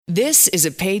This is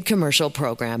a paid commercial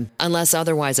program. Unless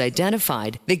otherwise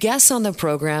identified, the guests on the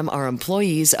program are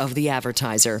employees of the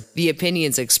advertiser. The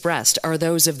opinions expressed are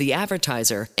those of the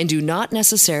advertiser and do not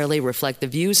necessarily reflect the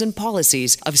views and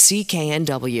policies of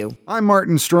CKNW. I'm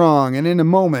Martin Strong, and in a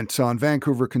moment on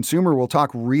Vancouver Consumer, we'll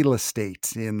talk real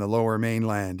estate in the Lower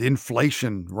Mainland,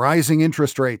 inflation, rising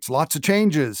interest rates, lots of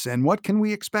changes, and what can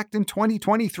we expect in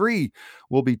 2023?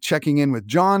 We'll be checking in with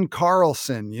John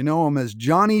Carlson. You know him as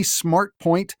Johnny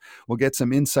SmartPoint. We'll get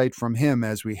some insight from him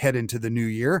as we head into the new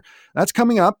year. That's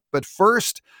coming up, but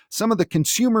first, some of the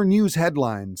consumer news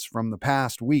headlines from the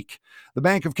past week. The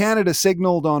Bank of Canada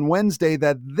signaled on Wednesday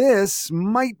that this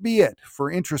might be it for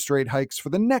interest rate hikes for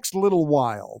the next little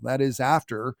while. That is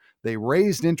after they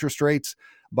raised interest rates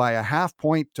by a half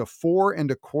point to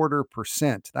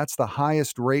 4.25%. That's the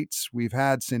highest rates we've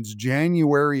had since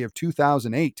January of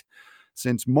 2008.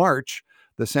 Since March,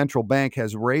 the central bank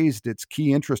has raised its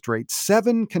key interest rate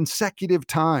 7 consecutive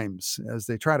times as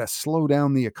they try to slow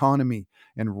down the economy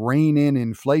and rein in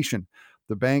inflation.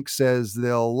 The bank says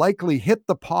they'll likely hit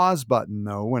the pause button,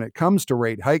 though, when it comes to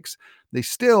rate hikes. They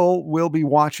still will be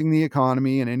watching the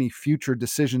economy, and any future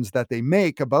decisions that they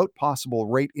make about possible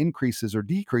rate increases or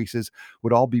decreases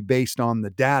would all be based on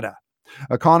the data.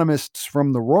 Economists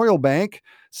from the Royal Bank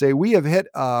say we have hit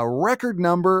a record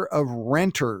number of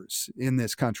renters in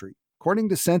this country. According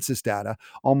to census data,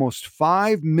 almost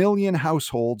 5 million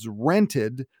households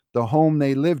rented the home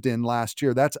they lived in last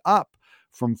year. That's up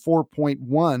from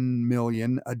 4.1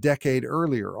 million a decade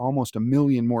earlier, almost a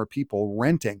million more people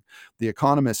renting. The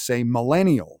economists say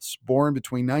millennials born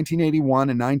between 1981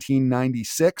 and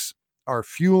 1996 are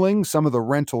fueling some of the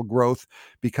rental growth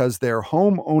because their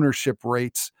home ownership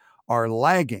rates are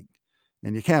lagging.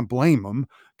 And you can't blame them,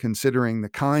 considering the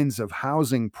kinds of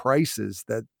housing prices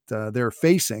that they're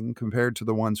facing compared to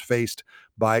the ones faced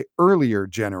by earlier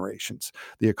generations.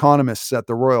 The economists at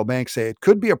the Royal Bank say it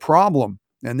could be a problem,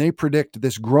 and they predict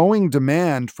this growing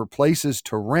demand for places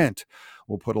to rent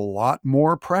will put a lot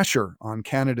more pressure on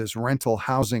Canada's rental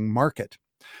housing market.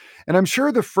 And I'm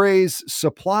sure the phrase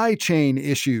supply chain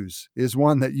issues is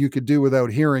one that you could do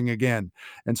without hearing again.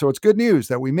 And so it's good news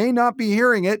that we may not be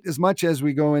hearing it as much as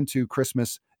we go into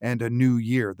Christmas and a new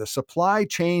year. The supply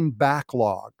chain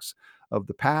backlogs of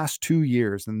the past 2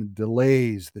 years and the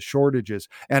delays, the shortages,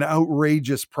 and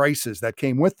outrageous prices that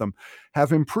came with them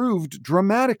have improved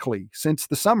dramatically since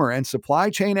the summer. And supply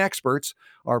chain experts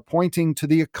are pointing to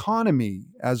the economy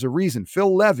as a reason.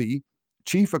 Phil Levy,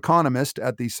 chief economist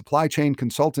at the supply chain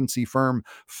consultancy firm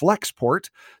Flexport,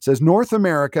 says North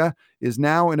America is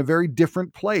now in a very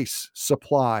different place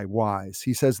supply-wise.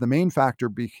 He says the main factor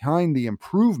behind the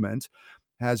improvement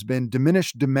has been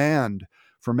diminished demand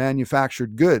for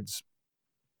manufactured goods,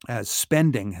 as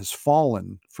spending has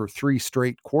fallen for 3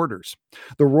 straight quarters.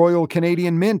 The Royal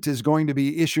Canadian Mint is going to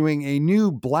be issuing a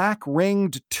new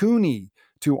black-ringed toonie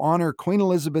to honor Queen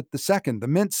Elizabeth II. The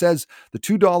Mint says the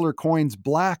 $2 coin's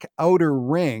black outer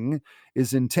ring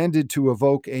is intended to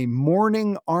evoke a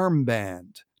mourning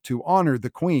armband to honor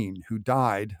the Queen, who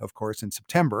died, of course, in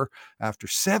September after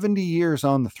 70 years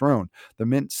on the throne. The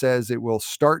Mint says it will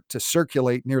start to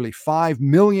circulate nearly 5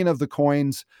 million of the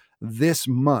coins this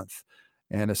month.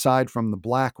 And aside from the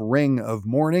black ring of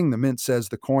mourning, the Mint says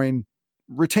the coin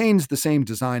retains the same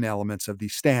design elements of the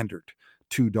standard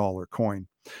 $2 coin.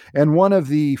 And one of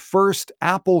the first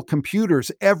Apple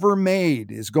computers ever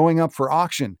made is going up for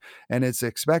auction, and it's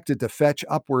expected to fetch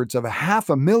upwards of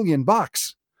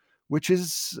 $500,000, which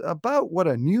is about what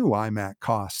a new iMac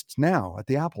costs now at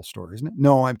the Apple Store, isn't it?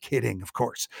 No, I'm kidding, of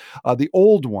course. The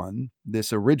old one,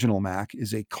 this original Mac,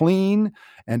 is a clean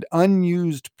and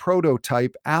unused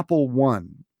prototype Apple I,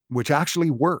 which actually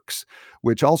works.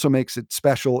 Which also makes it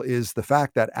special is the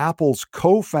fact that Apple's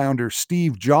co-founder,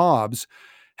 Steve Jobs,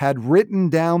 had written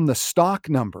down the stock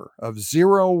number of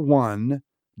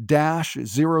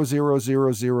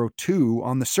 01-00002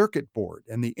 on the circuit board,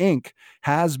 and the ink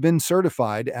has been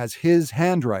certified as his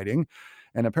handwriting.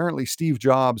 And apparently Steve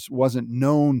Jobs wasn't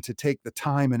known to take the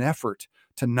time and effort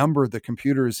to number the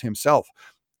computers himself.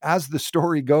 As the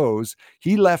story goes,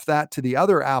 he left that to the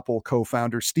other Apple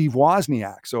co-founder, Steve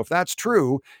Wozniak. So if that's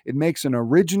true, it makes an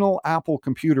original Apple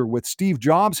computer with Steve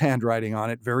Jobs' handwriting on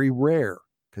it very rare,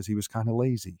 because he was kind of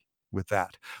lazy with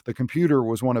that. The computer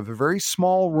was one of a very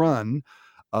small run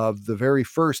of the very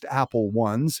first Apple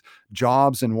ones.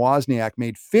 Jobs and Wozniak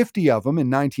made 50 of them in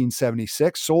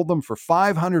 1976, sold them for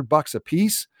 $500 a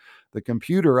piece. The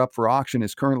computer up for auction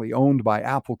is currently owned by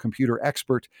Apple computer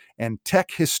expert and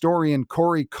tech historian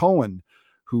Corey Cohen,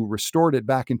 who restored it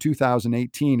back in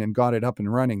 2018 and got it up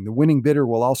and running. The winning bidder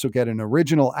will also get an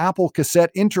original Apple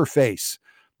cassette interface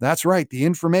That's right, the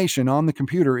information on the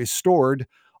computer is stored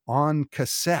on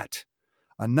cassette.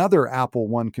 Another Apple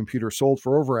One computer sold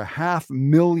for over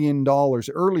 $500,000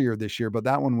 earlier this year, but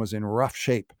that one was in rough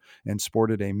shape and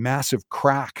sported a massive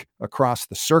crack across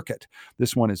the circuit.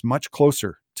 This one is much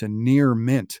closer to near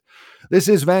mint. This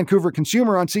is Vancouver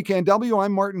Consumer on CKNW.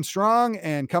 I'm Martin Strong,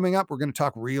 and coming up, we're going to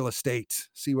talk real estate,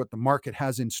 see what the market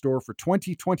has in store for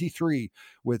 2023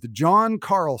 with John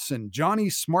Carlson,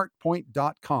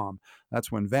 JohnnySmartPoint.com.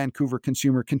 That's when Vancouver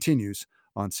Consumer continues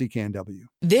on CKNW.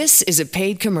 This is a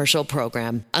paid commercial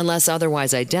program. Unless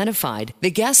otherwise identified, the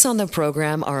guests on the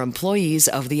program are employees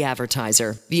of the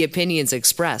advertiser. The opinions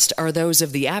expressed are those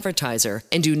of the advertiser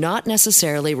and do not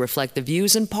necessarily reflect the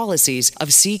views and policies of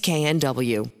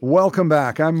CKNW. Welcome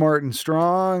back. I'm Martin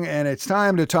Strong, and it's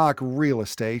time to talk real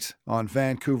estate on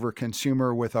Vancouver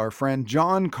Consumer with our friend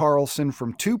John Carlson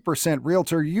from 2%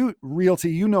 Realty.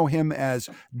 You know him as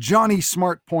Johnny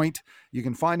SmartPoint. You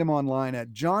can find him online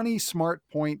at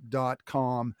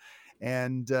johnnysmartpoint.com.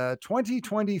 And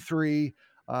 2023,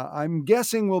 I'm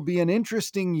guessing, will be an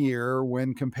interesting year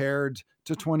when compared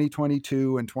to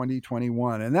 2022 and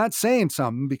 2021. And that's saying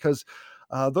something because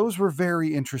those were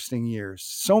very interesting years.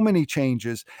 So many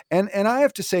changes. And I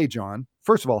have to say, John,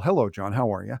 first of all, hello, John. How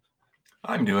are you?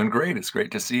 I'm doing great. It's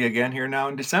great to see you again here now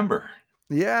in December.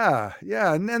 Yeah.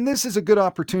 And this is a good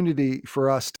opportunity for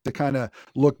us to kind of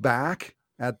look back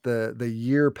at the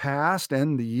year past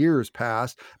and the years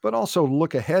past, but also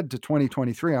look ahead to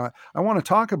 2023. I want to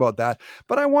talk about that,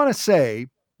 but I want to say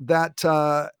that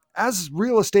as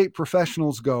real estate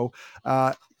professionals go,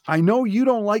 I know you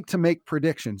don't like to make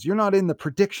predictions. You're not in the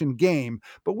prediction game,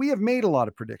 but we have made a lot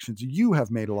of predictions. You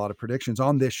have made a lot of predictions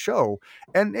on this show,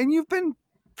 and you've been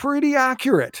pretty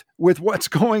accurate with what's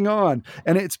going on.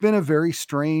 And it's been a very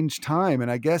strange time.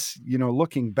 And I guess,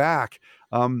 looking back,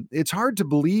 it's hard to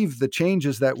believe the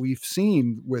changes that we've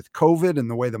seen with COVID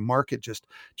and the way the market just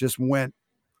went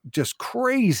just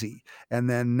crazy. And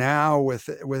then now with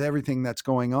everything that's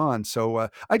going on. So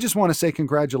I just want to say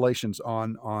congratulations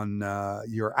on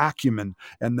your acumen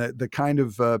and the kind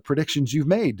of predictions you've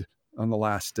made on the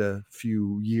last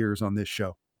few years on this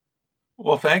show.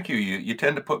 Well, thank you. You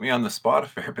tend to put me on the spot a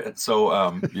fair bit.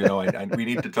 So, we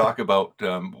need to talk about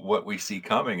what we see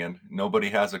coming, and nobody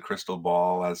has a crystal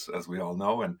ball, as we all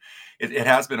know. And it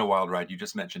has been a wild ride. You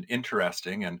just mentioned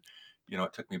interesting, and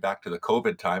it took me back to the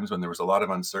COVID times when there was a lot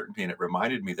of uncertainty, and it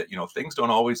reminded me that things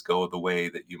don't always go the way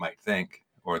that you might think,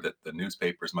 or that the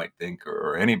newspapers might think,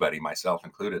 or anybody, myself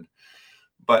included.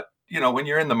 But when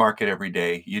you're in the market every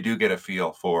day, you do get a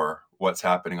feel for what's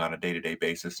happening on a day-to-day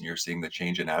basis, and you're seeing the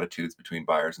change in attitudes between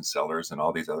buyers and sellers and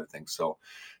all these other things. So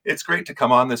it's great to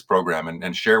come on this program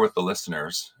and share with the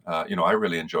listeners. I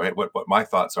really enjoy it, what my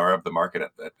thoughts are of the market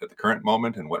at the current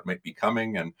moment and what might be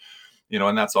coming. And,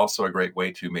 and that's also a great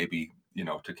way to maybe,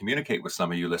 to communicate with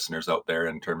some of you listeners out there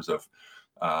in terms of,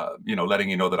 letting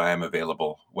you know that I am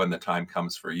available when the time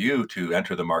comes for you to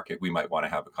enter the market. We might want to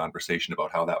have a conversation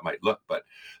about how that might look. But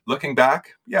looking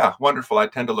back, yeah, wonderful. I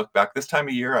tend to look back this time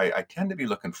of year. I tend to be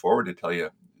looking forward, to tell you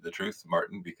the truth,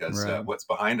 Martin, because Right. What's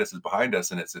behind us is behind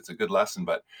us, and it's a good lesson.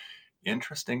 But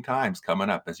interesting times coming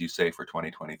up, as you say, for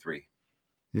 2023.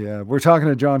 Yeah, we're talking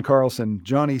to John Carlson.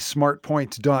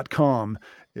 JohnnySmartPoint.com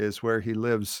is where he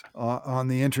lives on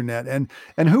the internet. And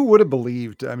who would have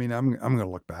believed? I mean, I'm going to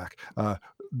look back.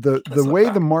 The way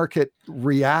the market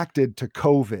reacted to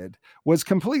COVID was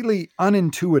completely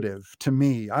unintuitive to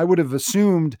me. I would have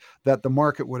assumed that the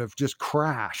market would have just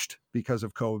crashed because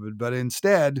of COVID, but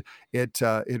instead it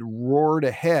roared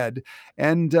ahead.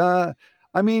 And I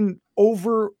mean,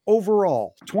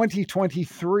 overall,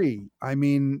 2023. I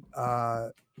mean,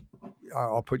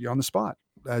 I'll put you on the spot,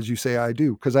 as you say I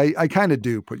do, because I kind of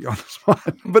do put you on the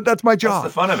spot, but that's my job.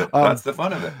 That's the fun of it. That's the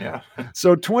fun of it. Yeah.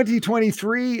 So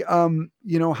 2023, how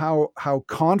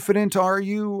confident are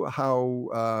you?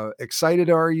 How excited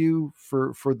are you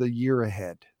for the year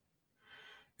ahead?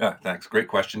 Yeah, thanks. Great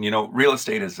question. Real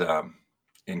estate is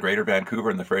in Greater Vancouver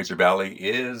and the Fraser Valley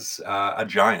is a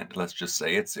giant. Let's just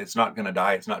say it's not going to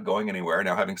die. It's not going anywhere.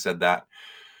 Now, having said that,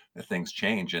 things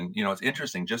change, and it's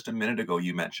interesting. Just a minute ago,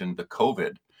 you mentioned the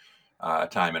COVID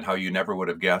time and how you never would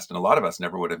have guessed, and a lot of us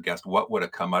never would have guessed what would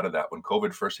have come out of that. When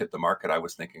COVID first hit the market, I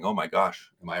was thinking, oh my gosh,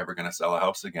 am I ever going to sell a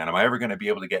house again? Am I ever going to be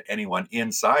able to get anyone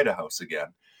inside a house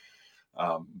again?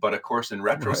 But of course, in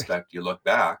retrospect, you look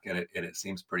back and it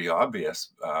seems pretty obvious.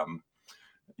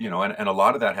 And a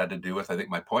lot of that had to do with, I think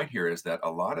my point here is that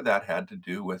a lot of that had to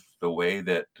do with the way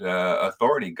that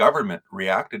government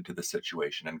reacted to the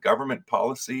situation, and government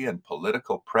policy and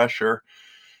political pressure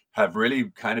have really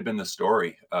kind of been the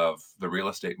story of the real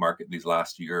estate market these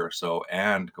last year or so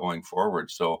and going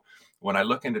forward. So when I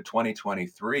look into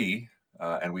 2023,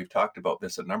 and we've talked about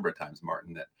this a number of times,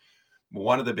 Martin, that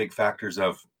one of the big factors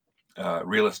of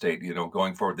real estate,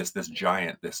 going forward, this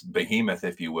giant, this behemoth,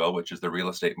 if you will, which is the real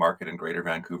estate market in Greater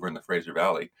Vancouver and the Fraser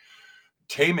Valley,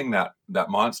 taming that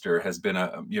monster has been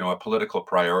a political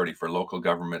priority for local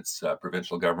governments,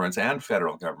 provincial governments, and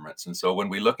federal governments. And so when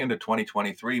we look into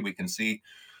 2023, we can see,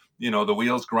 the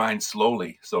wheels grind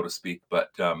slowly, so to speak.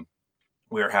 But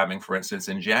we're having, for instance,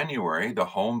 in January, the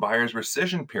home buyers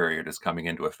rescission period is coming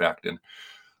into effect. And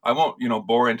I won't,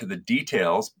 bore into the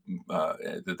details,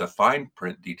 the fine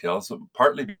print details,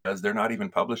 partly because they're not even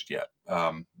published yet.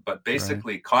 But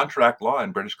basically, right, contract law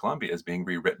in British Columbia is being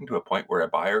rewritten to a point where a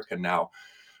buyer can now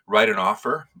write an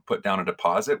offer, put down a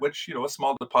deposit, which, a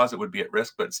small deposit would be at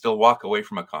risk, but still walk away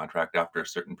from a contract after a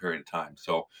certain period of time.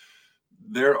 So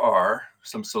there are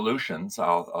some solutions,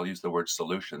 I'll use the word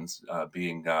solutions,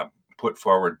 being put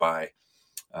forward by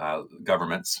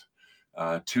governments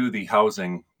to the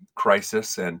housing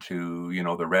crisis and to,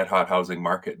 the red hot housing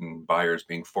market and buyers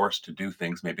being forced to do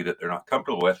things maybe that they're not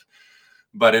comfortable with.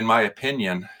 But in my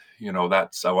opinion, I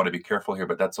want to be careful here,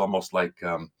 but that's almost like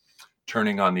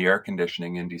turning on the air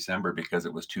conditioning in December because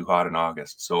it was too hot in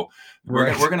August. So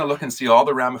we're going to look and see all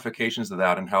the ramifications of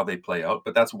that and how they play out.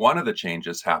 But that's one of the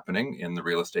changes happening in the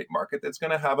real estate market that's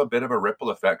going to have a bit of a ripple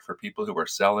effect for people who are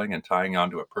selling and tying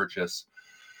on to a purchase.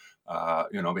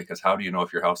 Because how do you know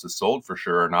if your house is sold for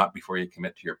sure or not before you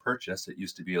commit to your purchase? It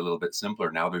used to be a little bit simpler.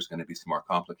 Now there's going to be some more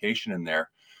complication in there.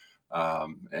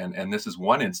 And this is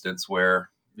one instance where,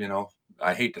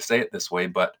 I hate to say it this way,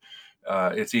 but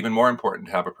it's even more important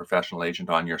to have a professional agent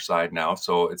on your side now.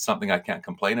 So it's something I can't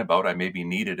complain about. I may be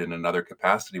needed in another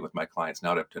capacity with my clients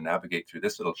now to navigate through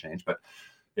this little change, but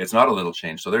it's not a little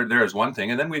change. So there is one thing.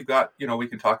 And then we've got, we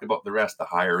can talk about the rest, the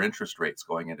higher interest rates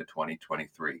going into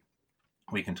 2023.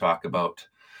 We can talk about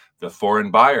the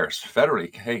foreign buyers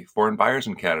federally. Hey, foreign buyers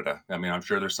in Canada. I mean, I'm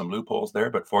sure there's some loopholes there,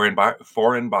 but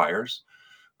foreign buyers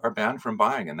are banned from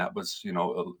buying. And that was,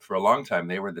 for a long time,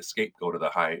 they were the scapegoat of the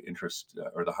high interest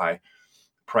or the high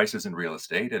prices in real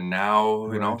estate. And now,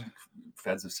 right,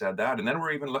 feds have said that. And then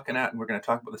we're even looking at, and we're going to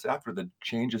talk about this after, the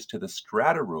changes to the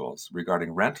strata rules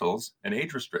regarding rentals and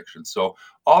age restrictions. So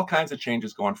all kinds of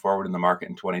changes going forward in the market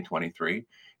in 2023.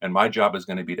 And my job is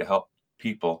going to be to help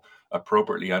people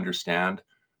appropriately understand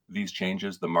these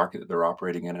changes, the market that they're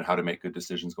operating in, and how to make good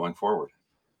decisions going forward.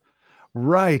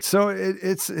 Right. So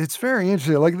it's very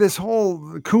interesting. Like this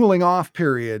whole cooling off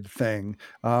period thing.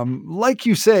 Like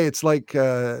you say, it's like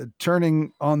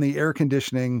turning on the air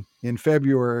conditioning in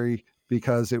February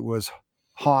because it was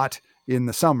hot in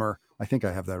the summer. I think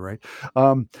I have that right.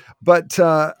 But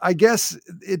I guess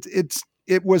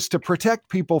it was to protect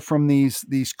people from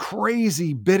these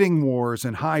crazy bidding wars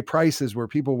and high prices where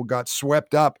people got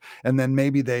swept up and then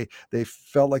maybe they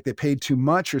felt like they paid too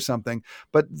much or something.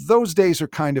 But those days are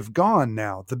kind of gone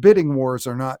now. The bidding wars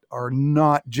are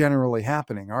not generally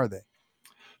happening, are they?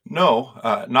 No,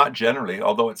 not generally.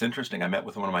 Although it's interesting, I met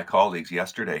with one of my colleagues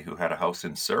yesterday who had a house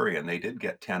in Surrey, and they did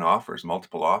get 10 offers,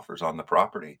 multiple offers on the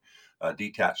property, a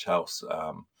detached house.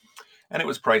 And it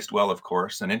was priced well, of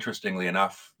course. And interestingly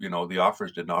enough, the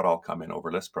offers did not all come in over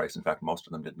list price. In fact, most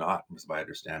of them did not, was my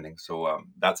understanding. So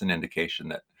that's an indication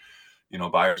that,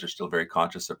 buyers are still very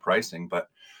conscious of pricing. But,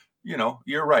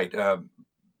 you're right.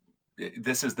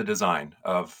 This is the design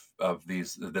of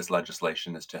this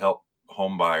legislation, is to help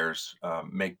home buyers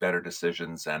make better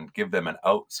decisions and give them an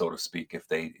out, so to speak, if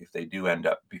they do end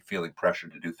up feeling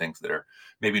pressured to do things that are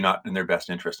maybe not in their best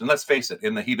interest. And let's face it,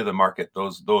 in the heat of the market,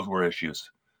 those were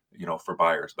issues, for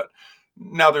buyers. But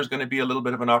now there's going to be a little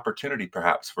bit of an opportunity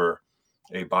perhaps for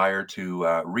a buyer to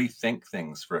rethink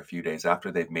things for a few days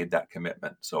after they've made that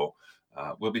commitment. So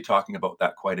we'll be talking about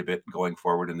that quite a bit going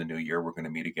forward in the new year. We're going to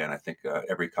meet again, I think,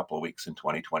 every couple of weeks in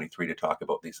 2023 to talk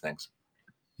about these things.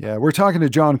 Yeah, we're talking to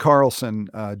John Carlson.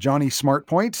 Johnny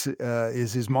SmartPoint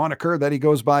is his moniker that he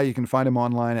goes by. You can find him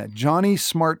online at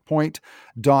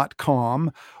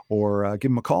johnnysmartpoint.com or give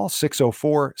him a call,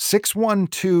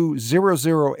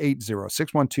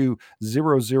 604-612-0080,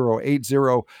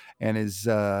 612-0080. And his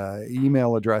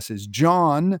email address is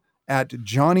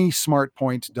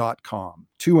john@johnnysmartpoint.com.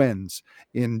 2 N's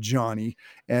in Johnny.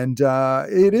 And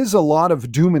it is a lot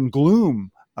of doom and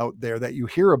gloom out there that you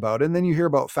hear about. And then you hear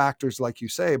about factors, like you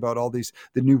say, about all the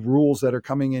new rules that are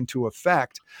coming into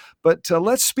effect. But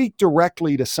let's speak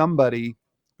directly to somebody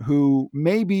who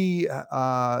may be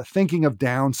thinking of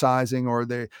downsizing, or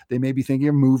they may be thinking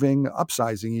of moving,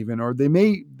 upsizing even, or they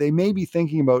may be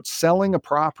thinking about selling a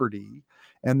property,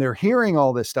 and they're hearing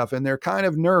all this stuff and they're kind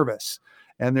of nervous.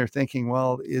 and they're thinking,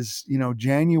 well, is,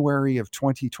 January of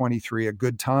 2023 a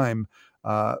good time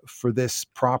for this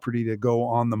property to go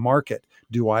on the market?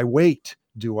 Do I wait?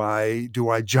 Do I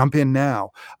jump in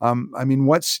now?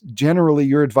 What's generally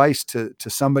your advice to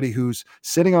somebody who's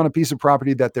sitting on a piece of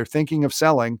property that they're thinking of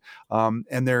selling,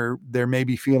 and they're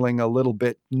maybe feeling a little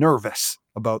bit nervous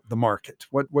about the market?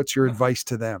 What's your advice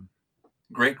to them?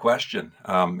 Great question.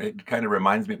 It kind of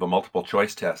reminds me of a multiple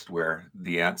choice test where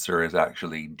the answer is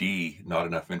actually D, not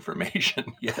enough information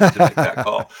yet to make that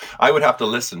call. I would have to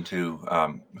listen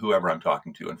to whoever I'm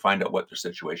talking to and find out what their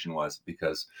situation was,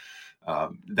 because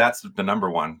that's the number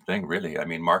one thing, really. I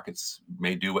mean, markets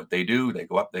may do what they do. They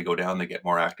go up, they go down, they get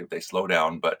more active, they slow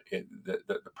down. But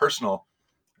the personal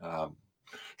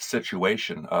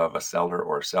situation of a seller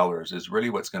or sellers is really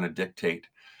what's going to dictate,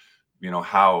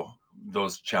 how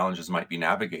those challenges might be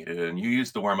navigated. And you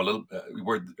use the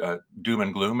word doom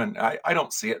and gloom, and I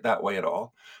don't see it that way at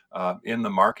all. In the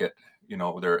market,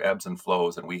 there are ebbs and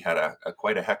flows, and we had a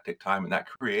quite a hectic time, and that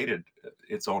created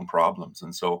its own problems.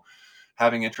 And so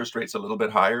having interest rates a little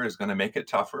bit higher is going to make it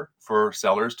tougher for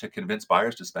sellers to convince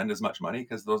buyers to spend as much money,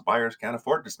 because those buyers can't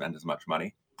afford to spend as much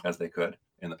money as they could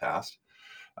in the past.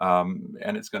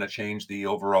 And it's going to change the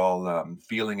overall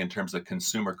feeling in terms of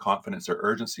consumer confidence or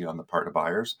urgency on the part of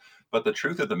buyers. But the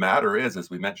truth of the matter is, as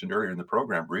we mentioned earlier in the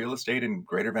program, real estate in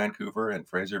Greater Vancouver and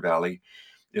Fraser Valley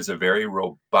is a very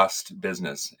robust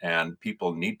business, and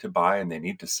people need to buy, and they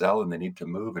need to sell, and they need to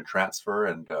move and transfer.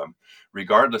 And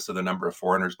regardless of the number of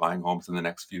foreigners buying homes in the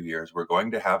next few years, we're going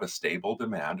to have a stable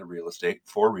demand of real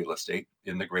estate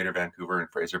in the Greater Vancouver and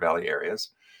Fraser Valley areas.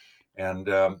 And,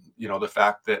 the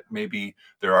fact that maybe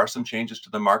there are some changes to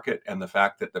the market, and the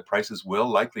fact that the prices will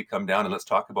likely come down. And let's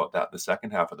talk about that in the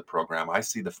second half of the program. I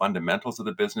see the fundamentals of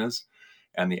the business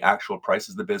and the actual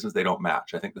prices of the business, they don't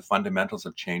match. I think the fundamentals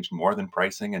have changed more than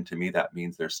pricing. And to me, that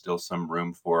means there's still some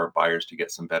room for buyers to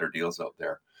get some better deals out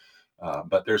there.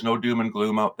 But there's no doom and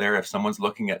gloom out there. If someone's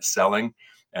looking at selling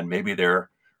and maybe they're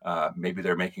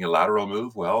making a lateral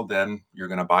move, well, then you're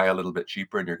going to buy a little bit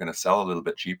cheaper, and you're going to sell a little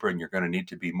bit cheaper, and you're going to need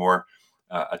to be more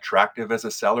attractive as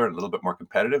a seller and a little bit more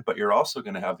competitive, but you're also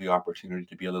going to have the opportunity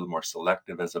to be a little more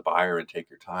selective as a buyer and take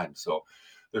your time. So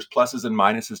there's pluses and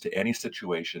minuses to any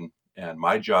situation. And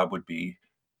my job would be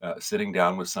sitting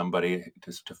down with somebody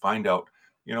to find out,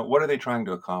 what are they trying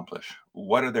to accomplish?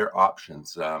 What are their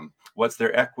options? What's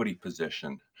their equity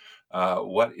position?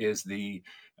 What is the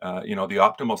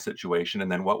optimal situation? And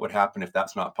then what would happen if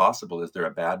that's not possible? Is there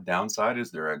a bad downside?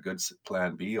 Is there a good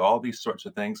plan B? All these sorts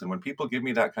of things. And when people give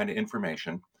me that kind of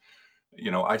information,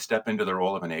 I step into the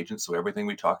role of an agent. So everything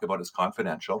we talk about is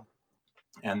confidential.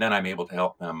 And then I'm able to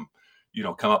help them,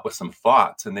 come up with some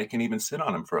thoughts, and they can even sit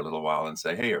on them for a little while and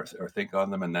say, hey, or think on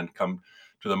them, and then come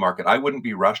to the market. I wouldn't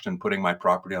be rushed in putting my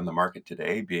property on the market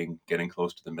today, getting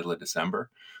close to the middle of December.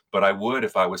 But I would,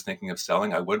 if I was thinking of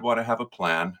selling, I would want to have a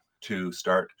plan to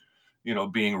start,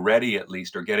 being ready at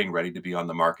least, or getting ready to be on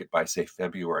the market by, say,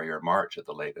 February or March at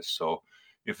the latest. So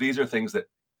if these are things that,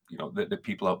 that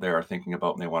people out there are thinking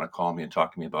about and they want to call me and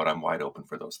talk to me about, I'm wide open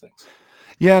for those things.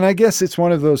 Yeah. And I guess it's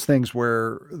one of those things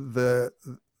where the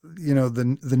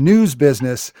news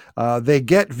business, they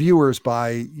get viewers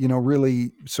by,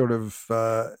 really sort of,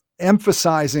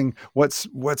 emphasizing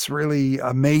what's really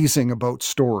amazing about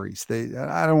stories.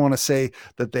 I don't want to say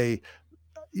that they,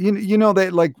 they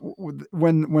like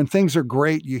when things are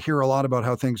great, you hear a lot about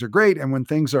how things are great. And when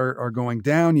things are going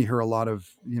down, you hear a lot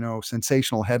of,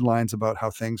 sensational headlines about how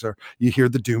things are, you hear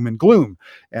the doom and gloom.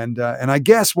 And I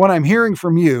guess what I'm hearing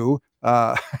from you,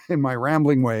 in my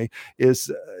rambling way,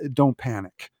 is don't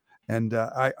panic. And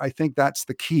I think that's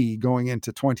the key going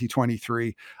into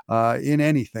 2023 in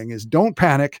anything, is don't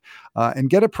panic, and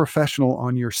get a professional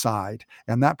on your side.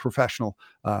 And that professional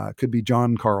could be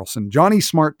John Carlson.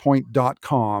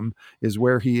 JohnnySmartPoint.com is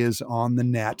where he is on the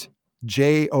net.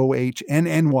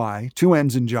 JOHNNY, 2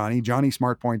 N's in Johnny,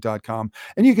 JohnnySmartPoint.com.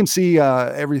 And you can see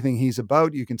everything he's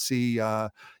about. You can see,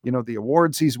 the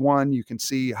awards he's won. You can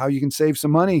see how you can save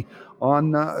some money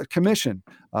on commission.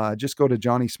 Just go to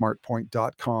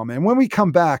JohnnySmartPoint.com. And when we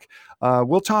come back,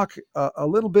 we'll talk a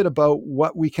little bit about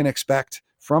what we can expect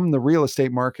from the real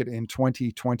estate market in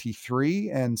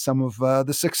 2023 and some of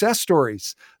the success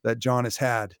stories that John has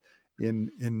had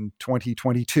in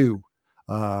 2022.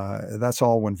 That's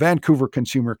all when Vancouver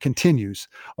Consumer continues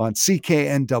on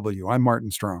CKNW. I'm Martin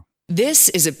Strong. This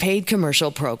is a paid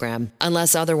commercial program.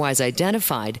 Unless otherwise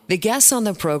identified, the guests on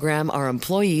the program are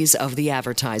employees of the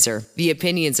advertiser. The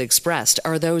opinions expressed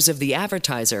are those of the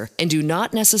advertiser and do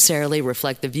not necessarily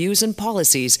reflect the views and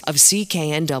policies of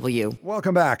CKNW.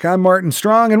 Welcome back. I'm Martin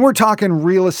Strong, and we're talking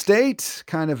real estate,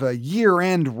 kind of a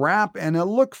year-end wrap and a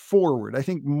look forward. I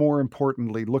think more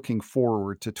importantly, looking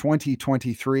forward to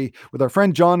 2023 with our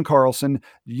friend John Carlson.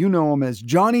 You know him as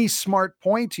Johnny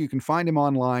SmartPoint. You can find him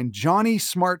online,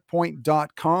 johnnysmartpoint.com.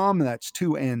 That's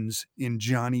 2 N's in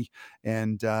Johnny.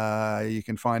 And you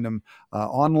can find him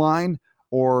online,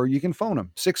 or you can phone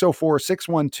him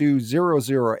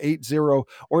 604-612-0080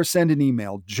 or send an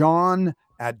email,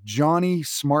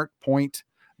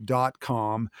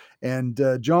 john@johnnysmartpoint.com. And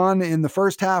John, in the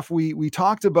first half, we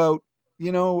talked about,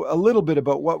 a little bit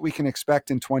about what we can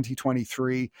expect in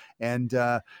 2023. And,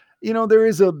 there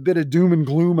is a bit of doom and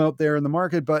gloom out there in the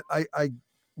market, but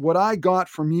what I got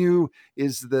from you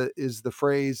is the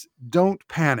phrase, don't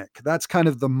panic. That's kind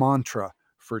of the mantra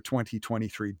for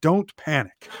 2023. Don't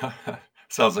panic.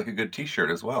 Sounds like a good t-shirt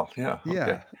as well. Yeah.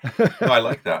 Yeah. Okay. No, I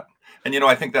like that. And,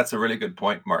 I think that's a really good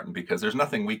point, Martin, because there's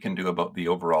nothing we can do about the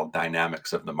overall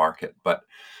dynamics of the market. But,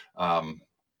 I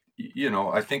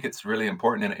think it's really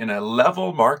important in a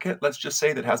level market, let's just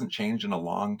say, that hasn't changed in a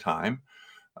long time.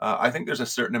 I think there's a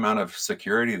certain amount of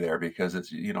security there because it's,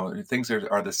 things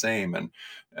are the same. And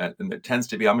it tends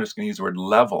to be, I'm just going to use the word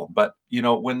level. But,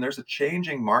 when there's a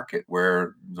changing market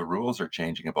where the rules are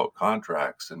changing about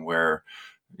contracts and where,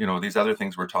 these other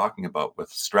things we're talking about with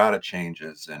strata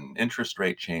changes and interest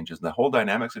rate changes, and the whole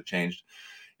dynamics have changed,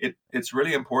 it's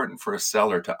really important for a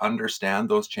seller to understand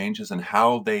those changes and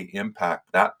how they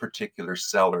impact that particular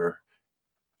seller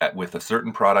with a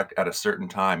certain product at a certain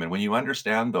time. And when you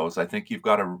understand those, I think you've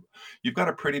got a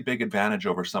pretty big advantage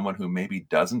over someone who maybe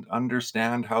doesn't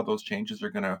understand how those changes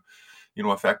are going to,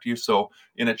 affect you. So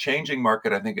in a changing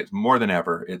market, I think it's more than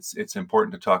ever, it's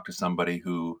important to talk to somebody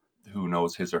who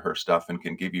knows his or her stuff and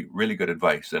can give you really good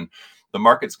advice. And the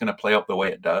market's going to play out the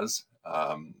way it does.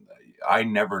 I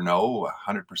never know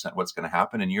 100% what's going to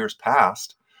happen. In years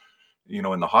past,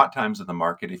 in the hot times of the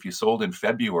market, if you sold in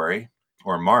February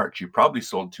or March, you probably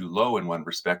sold too low in one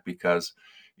respect, because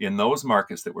in those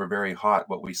markets that were very hot,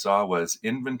 what we saw was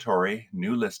inventory,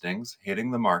 new listings hitting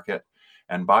the market,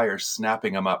 and buyers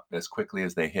snapping them up as quickly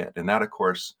as they hit. And that, of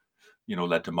course,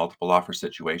 led to multiple offer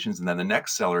situations. And then the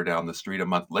next seller down the street a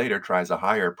month later tries a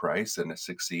higher price and it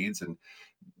succeeds, and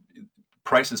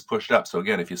prices pushed up. So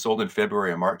again, if you sold in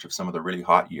February or March of some of the really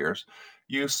hot years,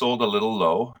 you sold a little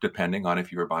low, depending on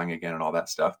if you were buying again and all that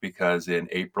stuff, because in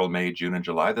April, May, June, and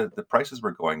July, the prices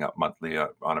were going up monthly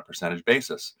on a percentage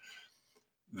basis.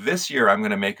 This year, I'm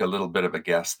going to make a little bit of a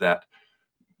guess that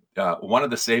one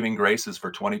of the saving graces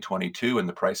for 2022 and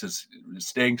the prices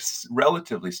staying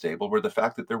relatively stable were the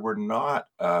fact that there were not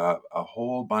a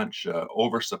whole bunch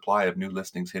oversupply of new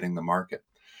listings hitting the market.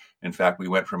 In fact, we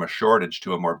went from a shortage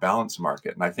to a more balanced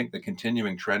market. And I think the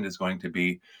continuing trend is going to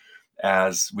be,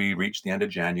 as we reach the end of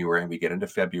January and we get into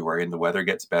February and the weather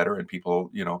gets better and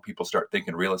people start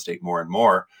thinking real estate more and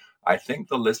more, I think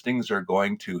the listings are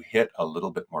going to hit a little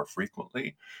bit more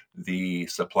frequently. The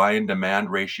supply and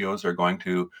demand ratios are going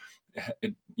to,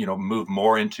 move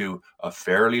more into a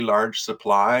fairly large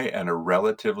supply and a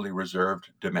relatively reserved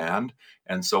demand.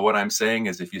 And so what I'm saying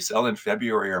is, if you sell in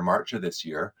February or March of this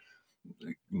year,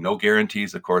 no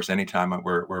guarantees, of course, anytime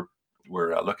we're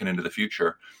looking into the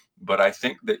future, but I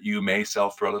think that you may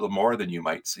sell for a little more than you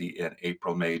might see in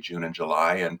April, May, June, and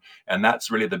July. And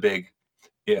that's really the big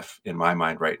if in my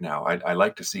mind right now. I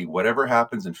like to see whatever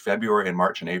happens in February and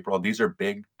March and April. These are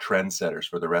big trend setters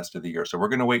for the rest of the year. So we're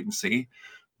going to wait and see.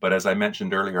 But as I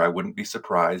mentioned earlier, I wouldn't be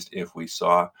surprised if we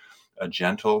saw a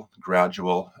gentle,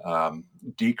 gradual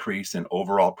decrease in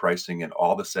overall pricing in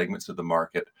all the segments of the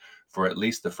market for at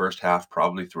least the first half,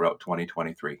 probably throughout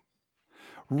 2023.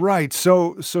 Right.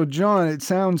 So John, it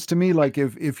sounds to me like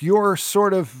if you're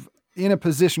sort of in a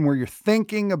position where you're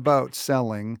thinking about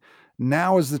selling,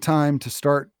 now is the time to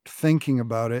start thinking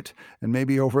about it. And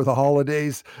maybe over the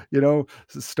holidays,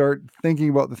 start thinking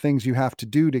about the things you have to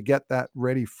do to get that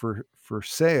ready for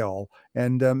sale,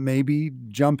 and maybe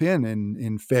jump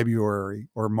in February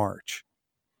or March,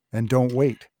 and don't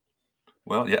wait.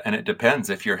 Well, yeah, and it depends.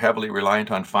 If you're heavily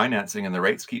reliant on financing and the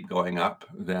rates keep going up,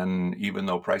 then even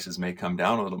though prices may come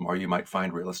down a little more, you might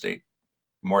find real estate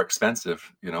more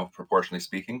expensive, proportionally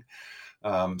speaking.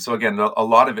 So again, a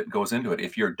lot of it goes into it.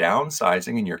 If you're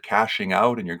downsizing and you're cashing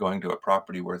out and you're going to a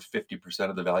property worth 50%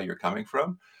 of the value you're coming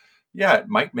from, yeah, it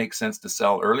might make sense to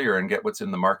sell earlier and get what's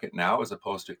in the market now, as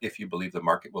opposed to if you believe the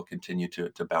market will continue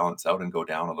to balance out and go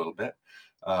down a little bit.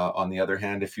 On the other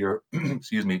hand, if you're,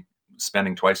 excuse me,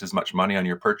 spending twice as much money on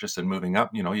your purchase and moving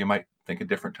up, you might think a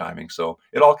different timing. So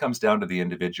it all comes down to the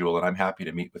individual, and I'm happy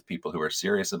to meet with people who are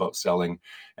serious about selling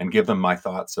and give them my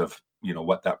thoughts of,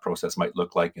 what that process might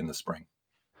look like in the spring.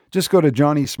 Just go to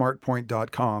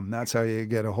johnnysmartpoint.com. That's how you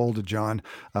get a hold of John.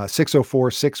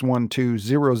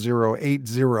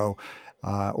 604-612-0080.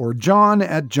 Or John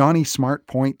at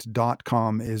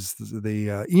johnnysmartpoint.com is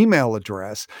the email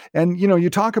address. And, you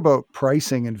talk about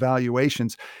pricing and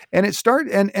valuations, and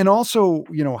and also,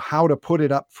 how to put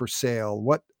it up for sale,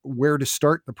 where to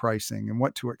start the pricing and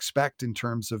what to expect in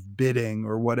terms of bidding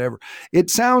or whatever. It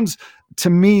sounds to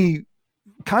me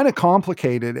kind of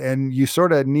complicated, and you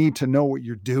sort of need to know what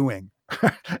you're doing.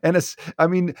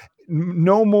 And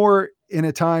no more in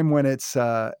a time when it's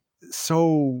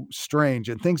so strange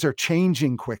and things are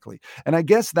changing quickly. And I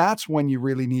guess that's when you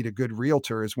really need a good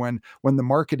realtor, is when the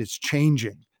market is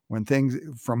changing, when things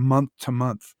from month to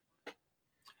month.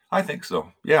 I think so.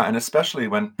 Yeah, and especially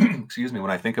when, excuse me,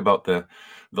 when I think about the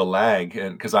lag,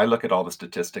 and because I look at all the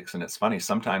statistics, and it's funny,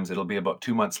 sometimes it'll be about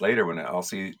 2 months later when I'll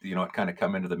see, it kind of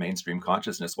come into the mainstream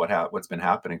consciousness what's been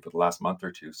happening for the last month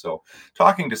or two. So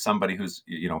talking to somebody who's,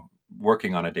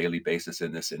 working on a daily basis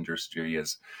in this industry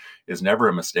is never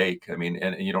a mistake. I mean,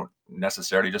 and you don't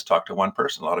necessarily just talk to one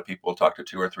person. A lot of people will talk to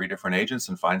 2 or 3 different agents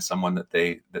and find someone that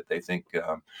they think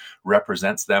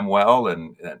represents them well,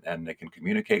 and they can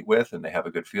communicate with, and they have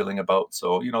a good feeling about.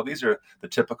 So, these are the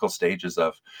typical stages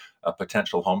of a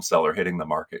potential home seller hitting the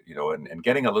market, and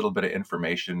getting a little bit of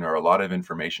information or a lot of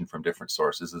information from different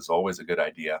sources is always a good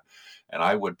idea. And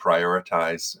I would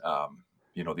prioritize,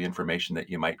 the information that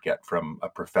you might get from a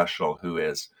professional who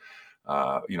is,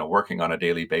 working on a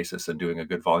daily basis and doing a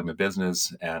good volume of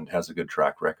business and has a good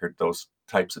track record. Those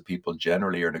types of people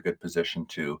generally are in a good position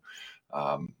to,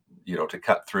 to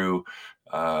cut through,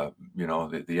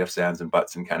 the ifs, ands, and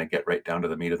buts, and kind of get right down to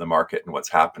the meat of the market and what's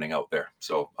happening out there.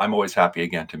 So I'm always happy,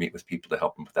 again, to meet with people to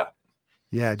help them with that.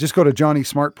 Yeah, just go to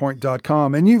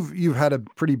johnnysmartpoint.com. And you've had a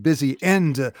pretty busy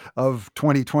end of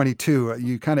 2022.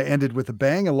 You kind of ended with a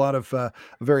bang. A lot of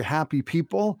very happy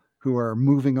people who are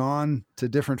moving on to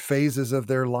different phases of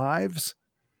their lives.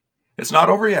 It's not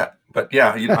over yet, but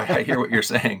yeah, I hear what you're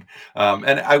saying.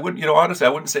 And I wouldn't, honestly, I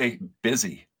wouldn't say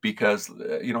busy, because,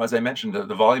 as I mentioned,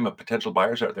 the volume of potential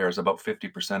buyers out there is about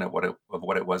 50% of what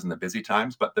it was in the busy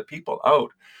times. But the people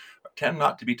out tend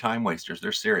not to be time wasters.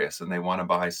 They're serious and they want to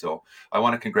buy. So I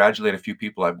want to congratulate a few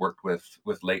people I've worked with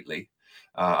lately.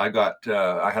 I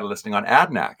had a listing on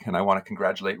AdNac, and I want to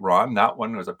congratulate Ron. That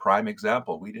one was a prime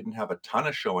example. We didn't have a ton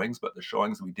of showings, but the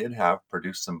showings we did have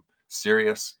produced some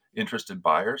serious interested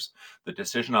buyers. The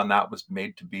decision on that was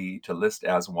made to list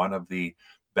as one of the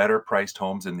better priced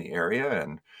homes in the area,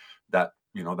 and that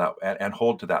and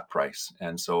hold to that price.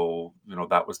 And so,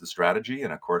 that was the strategy.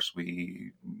 And of course,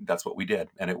 that's what we did,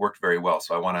 and it worked very well.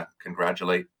 So I want to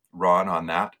congratulate Ron on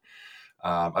that.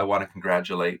 I want to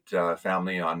congratulate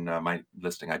family on my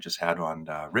listing I just had on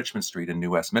Richmond Street in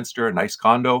New Westminster, a nice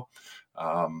condo.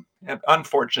 And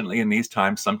unfortunately, in these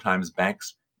times, sometimes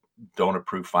banks don't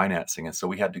approve financing, and so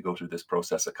we had to go through this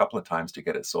process a couple of times to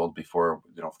get it sold before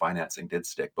financing did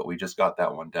stick. But we just got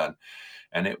that one done,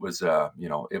 and it was a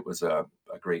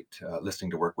great listing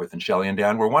to work with. And Shelley and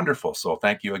Dan were wonderful. So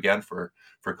thank you again for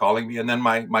calling me. And then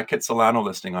my Kitsilano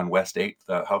listing on West 8th,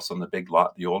 the house on the big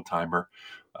lot, the old timer.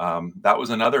 That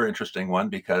was another interesting one,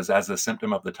 because as a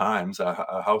symptom of the times,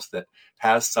 a house that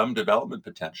has some development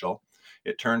potential,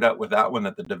 it turned out with that one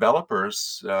that the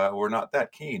developers were not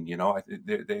that keen.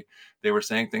 They were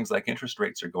saying things like interest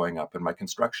rates are going up and my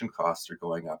construction costs are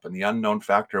going up, and the unknown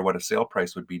factor, what a sale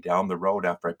price would be down the road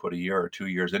after I put a year or 2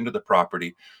 years into the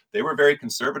property. They were very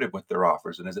conservative with their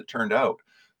offers. And as it turned out,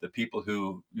 the people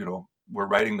who, were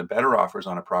writing the better offers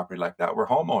on a property like that were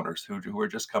homeowners who were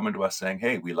just coming to us saying,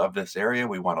 hey, we love this area.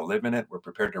 We want to live in it. We're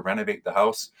prepared to renovate the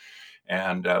house.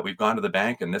 And we've gone to the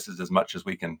bank, and this is as much as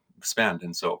we can spend.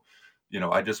 And so,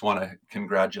 I just want to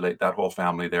congratulate that whole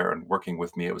family there and working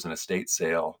with me. It was an estate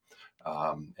sale.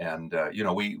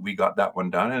 We got that one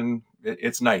done, and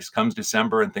it's nice. Comes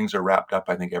December and things are wrapped up,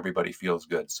 I think everybody feels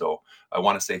good. So I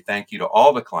want to say thank you to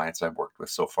all the clients I've worked with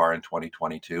so far in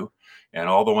 2022, and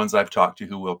all the ones I've talked to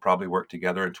who will probably work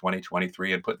together in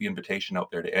 2023, and put the invitation out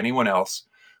there to anyone else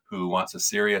who wants a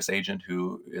serious agent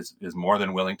who is more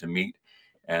than willing to meet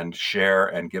and share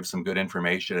and give some good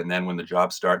information. And then when the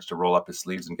job starts, to roll up his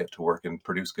sleeves and get to work and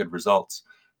produce good results.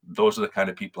 Those are the kind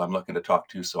of people I'm looking to talk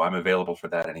to. So I'm available for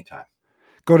that anytime.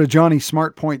 Go to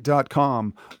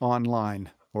johnnysmartpoint.com online.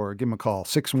 or give them a call,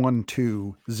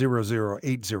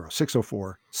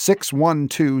 612-0080,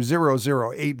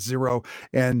 604-612-0080.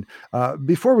 And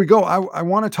before we go, I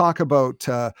want to talk about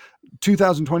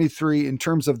 2023 in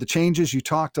terms of the changes. You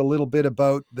talked a little bit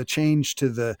about the change to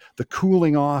the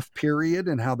cooling off period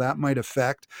and how that might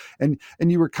affect. And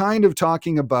you were kind of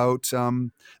talking about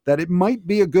that it might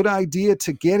be a good idea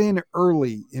to get in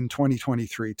early in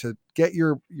 2023 to get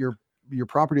your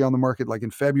property on the market like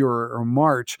in February or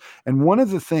March. And one of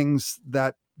the things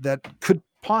that could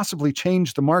possibly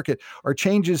change the market are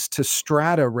changes to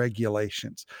strata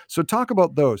regulations. So talk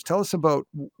about those. Tell us about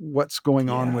what's going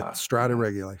on with strata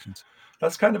regulations.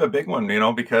 That's kind of a big one,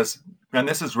 because, and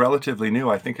this is relatively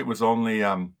new. I think it was only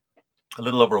a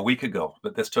little over a week ago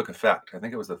that this took effect. I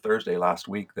think it was the Thursday last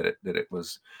week that it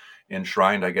was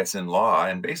enshrined, I guess, in law.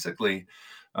 And basically,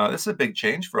 this is a big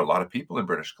change for a lot of people in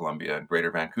British Columbia and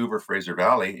Greater Vancouver, Fraser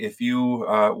Valley. If you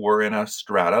were in a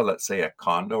strata, let's say a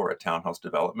condo or a townhouse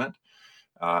development,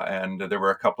 and there were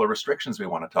a couple of restrictions we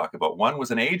want to talk about. One was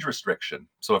an age restriction.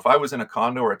 So if I was in a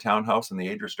condo or a townhouse and the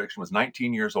age restriction was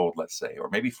 19 years old, let's say, or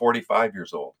maybe 45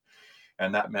 years old,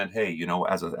 and that meant, hey,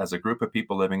 as a group of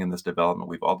people living in this development,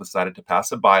 we've all decided to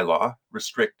pass a bylaw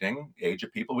restricting age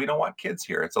of people. We don't want kids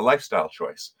here. It's a lifestyle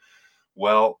choice.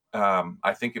 Well,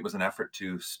 I think it was an effort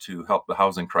to help the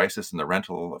housing crisis and the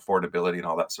rental affordability and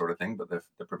all that sort of thing. But the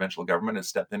provincial government has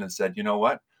stepped in and said, you know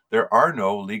what? There are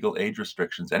no legal age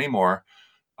restrictions anymore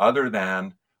other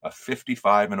than a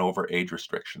 55 and over age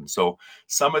restriction. So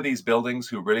some of these buildings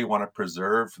who really want to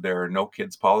preserve their no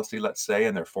kids policy, let's say,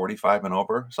 and they're 45 and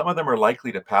over, some of them are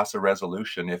likely to pass a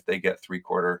resolution if they get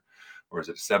 75%, or is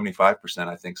it 75%,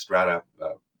 I think, strata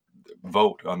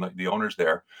vote on the owners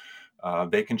there.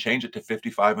 They can change it to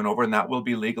 55 and over, and that will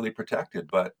be legally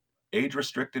protected. But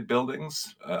age-restricted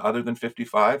buildings, other than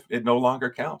 55, it no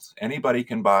longer counts. Anybody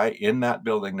can buy in that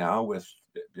building now with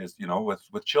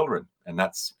children, and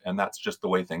that's just the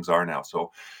way things are now.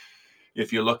 So,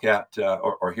 if you look at,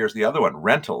 or here's the other one,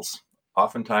 rentals.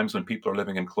 Oftentimes, when people are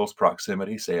living in close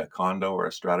proximity, say a condo or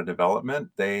a strata development,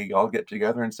 they all get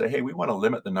together and say, "Hey, we want to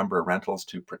limit the number of rentals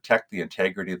to protect the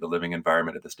integrity of the living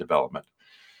environment of this development."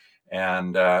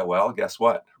 And well, guess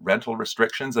what? Rental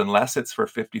restrictions, unless it's for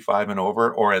 55 and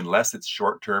over, or unless it's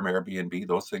short-term Airbnb,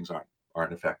 those things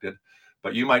aren't affected.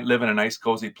 But you might live in a nice,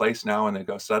 cozy place now, and they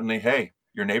go suddenly, hey,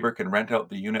 your neighbor can rent out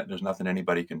the unit. There's nothing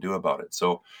anybody can do about it.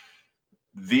 So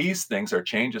these things are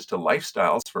changes to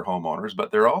lifestyles for homeowners,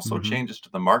 but they're also changes to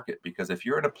the market. Because if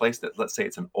you're in a place that, let's say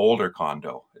it's an older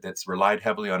condo that's relied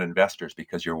heavily on investors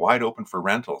because you're wide open for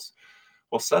rentals,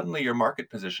 well, suddenly your market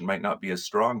position might not be as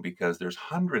strong because there's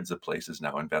hundreds of places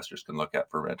now investors can look at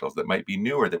for rentals that might be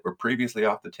newer, that were previously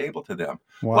off the table to them.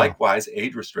 Wow. Likewise,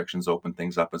 age restrictions open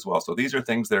things up as well. So these are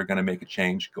things that are going to make a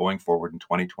change going forward in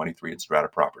 2023 in strata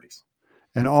properties.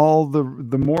 And all the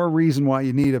more reason why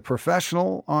you need a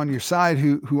professional on your side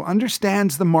who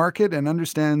understands the market and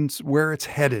understands where it's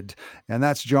headed. And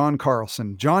that's John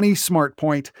Carlson, Johnny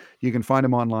SmartPoint. You can find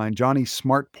him online,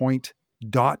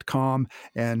 johnnysmartpoint.com.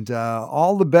 And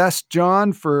all the best,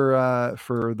 John, for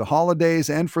the holidays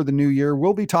and for the new year.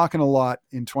 We'll be talking a lot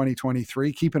in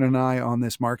 2023, keeping an eye on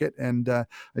this market. And I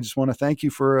just want to thank you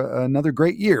for another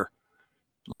great year.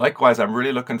 Likewise, I'm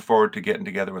really looking forward to getting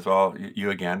together with all you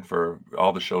again for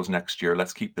all the shows next year.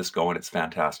 Let's keep this going. It's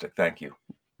fantastic. Thank you.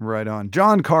 Right on.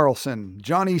 John Carlson,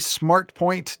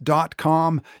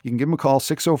 johnnysmartpoint.com. You can give him a call,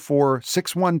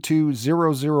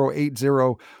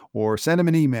 604-612-0080, or send him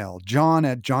an email,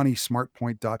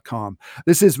 john@johnnysmartpoint.com.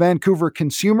 This is Vancouver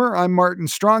Consumer. I'm Martin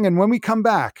Strong. And when we come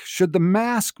back, should the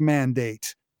mask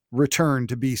mandate return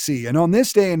to BC? And on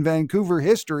this day in Vancouver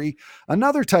history,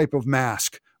 another type of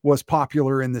mask was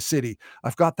popular in the city.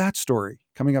 I've got that story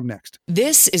coming up next.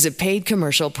 This is a paid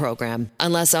commercial program.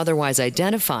 Unless otherwise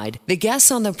identified, the guests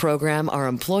on the program are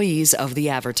employees of the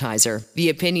advertiser. The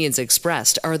opinions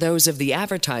expressed are those of the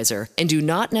advertiser and do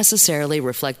not necessarily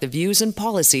reflect the views and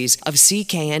policies of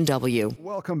CKNW.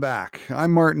 Welcome back.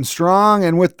 I'm Martin Strong,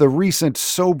 and with the recent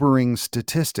sobering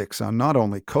statistics on not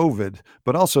only COVID,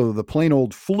 but also the plain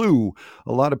old flu,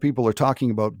 a lot of people are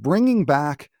talking about bringing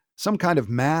back some kind of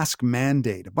mask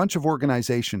mandate. A bunch of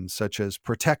organizations such as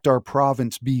Protect Our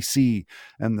Province BC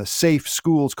and the Safe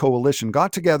Schools Coalition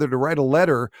got together to write a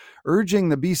letter urging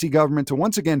the BC government to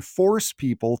once again force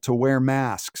people to wear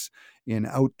masks in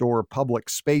outdoor public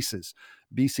spaces.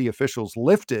 BC officials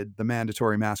lifted the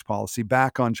mandatory mask policy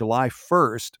back on July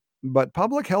 1st, but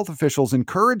public health officials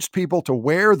encouraged people to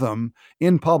wear them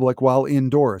in public while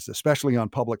indoors, especially on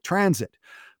public transit.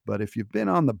 But if you've been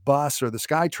on the bus or the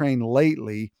SkyTrain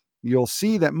lately, you'll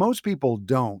see that most people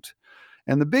don't.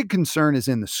 And the big concern is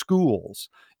in the schools.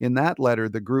 In that letter,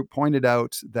 the group pointed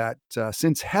out that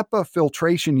since HEPA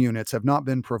filtration units have not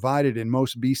been provided in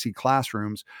most BC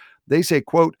classrooms, they say,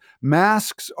 quote,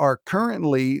 masks are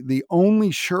currently the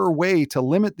only sure way to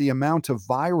limit the amount of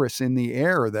virus in the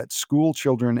air that school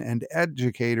children and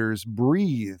educators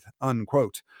breathe,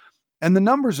 unquote. And the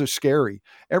numbers are scary.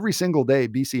 Every single day,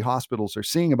 BC hospitals are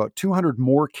seeing about 200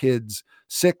 more kids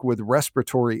sick with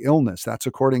respiratory illness. That's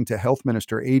according to Health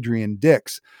Minister Adrian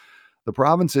Dix. The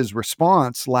province's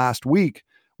response last week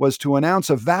was to announce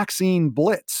a vaccine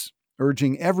blitz,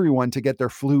 urging everyone to get their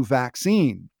flu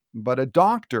vaccine. But a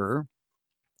doctor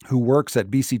who works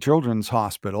at BC Children's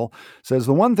Hospital says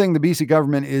the one thing the BC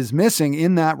government is missing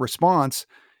in that response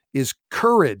is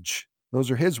courage. Those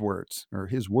are his words, or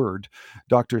his word.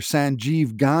 Dr.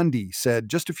 Sanjeev Gandhi said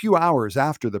just a few hours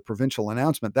after the provincial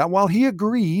announcement that while he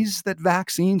agrees that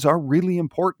vaccines are really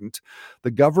important,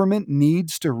 the government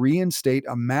needs to reinstate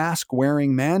a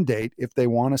mask-wearing mandate if they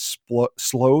want to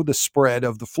slow the spread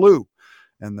of the flu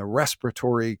and the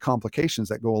respiratory complications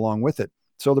that go along with it.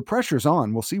 So the pressure's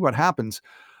on. We'll see what happens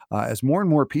as more and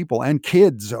more people and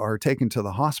kids are taken to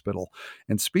the hospital.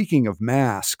 And speaking of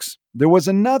masks, there was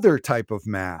another type of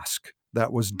mask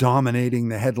that was dominating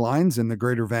the headlines in the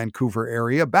Greater Vancouver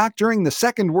area back during the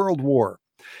Second World War.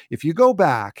 If you go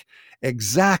back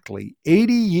exactly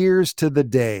 80 years to the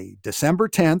day, December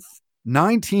 10th,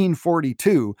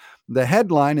 1942, the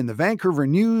headline in the Vancouver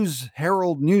News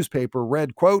Herald newspaper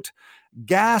read, quote,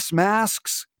 gas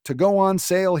masks to go on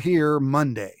sale here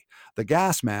Monday. The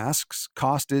gas masks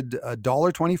costed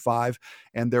 $1.25,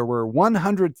 and there were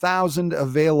 100,000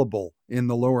 available in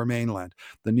the Lower Mainland.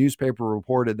 The newspaper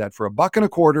reported that for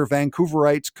 $1.25,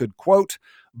 Vancouverites could, quote,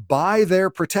 buy their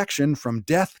protection from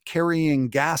death-carrying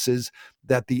gases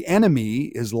that the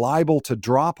enemy is liable to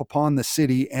drop upon the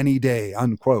city any day,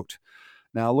 unquote.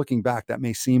 Now, looking back, that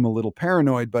may seem a little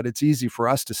paranoid, but it's easy for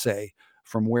us to say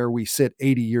from where we sit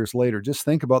 80 years later. Just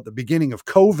think about the beginning of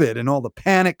COVID and all the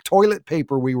panic toilet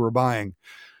paper we were buying.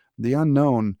 The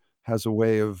unknown has a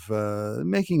way of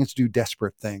making us do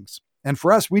desperate things. And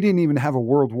for us, we didn't even have a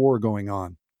world war going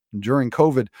on. During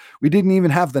COVID, we didn't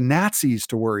even have the Nazis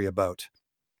to worry about.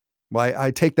 Well, I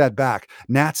take that back.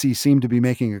 Nazis seem to be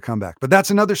making a comeback, but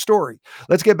that's another story.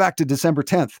 Let's get back to December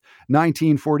 10th,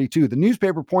 1942. The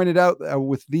newspaper pointed out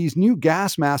with these new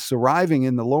gas masks arriving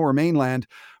in the Lower Mainland,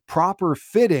 proper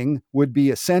fitting would be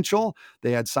essential.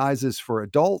 They had sizes for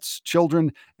adults,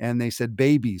 children, and they said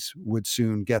babies would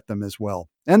soon get them as well.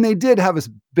 And they did have a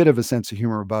bit of a sense of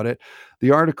humor about it.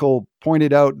 The article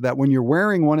pointed out that when you're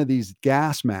wearing one of these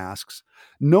gas masks,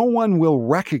 no one will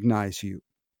recognize you.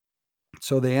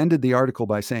 So they ended the article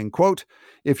by saying, quote,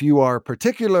 if you are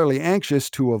particularly anxious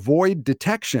to avoid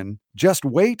detection, just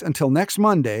wait until next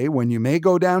Monday when you may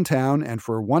go downtown and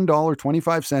for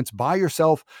 $1.25 buy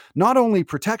yourself not only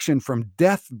protection from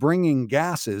death-bringing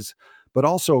gases, but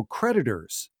also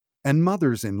creditors and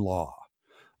mothers-in-law.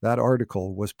 That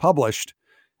article was published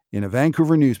in a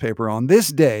Vancouver newspaper on this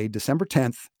day, December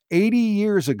 10th, 80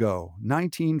 years ago,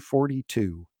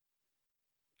 1942.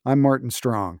 I'm Martin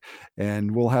Strong,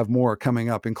 and we'll have more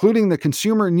coming up, including the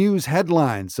consumer news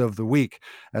headlines of the week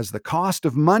as the cost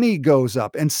of money goes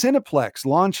up and Cineplex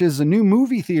launches a new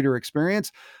movie theater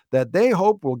experience that they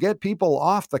hope will get people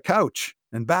off the couch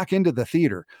and back into the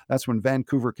theater. That's when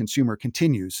Vancouver Consumer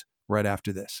continues right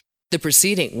after this. The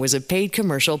proceeding was a paid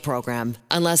commercial program.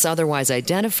 Unless otherwise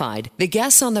identified, the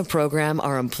guests on the program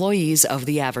are employees of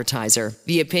the advertiser.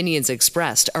 The opinions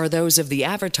expressed are those of the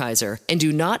advertiser and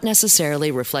do not necessarily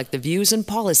reflect the views and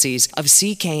policies of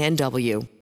CKNW.